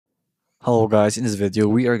Hello guys, in this video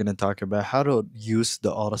we are going to talk about how to use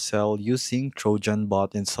the auto sell using Trojan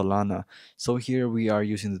Bot in Solana. So here we are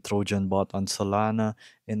using the Trojan Bot on Solana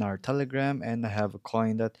in our Telegram, and I have a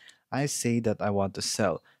coin that I say that I want to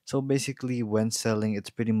sell. So basically when selling,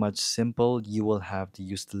 it's pretty much simple. You will have to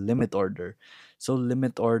use the limit order. So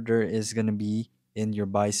limit order is going to be in your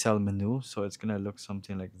buy sell menu. So it's going to look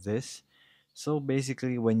something like this. So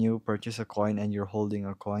basically, when you purchase a coin and you're holding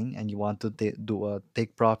a coin and you want to do a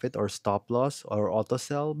take profit or stop loss or auto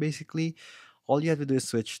sell, basically, all you have to do is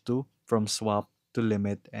switch to from swap to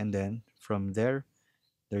limit, and then from there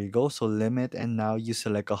you go. So limit, and now you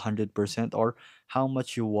select 100% or how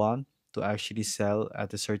much you want to actually sell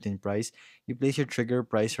at a certain price. You place your trigger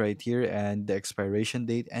price right here and the expiration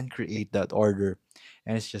date and create that order.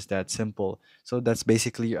 And it's just that simple. So that's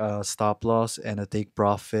basically a stop loss and a take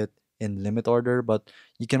profit in limit order, but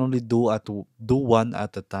you can only do one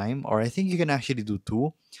at a time, or I think you can actually do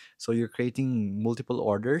two. So you're creating multiple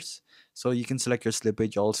orders. So you can select your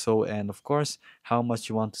slippage also, and of course how much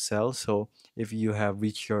you want to sell. So if you have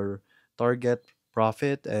reached your target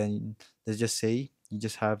profit, and let's just say you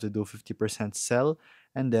just have to do 50% sell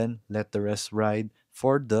and then let the rest ride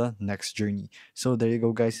for the next journey. So there you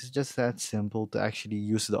go guys, it's just that simple to actually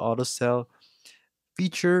use the auto sell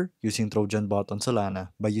feature using Trojan Bot on Solana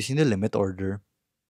by using the limit order.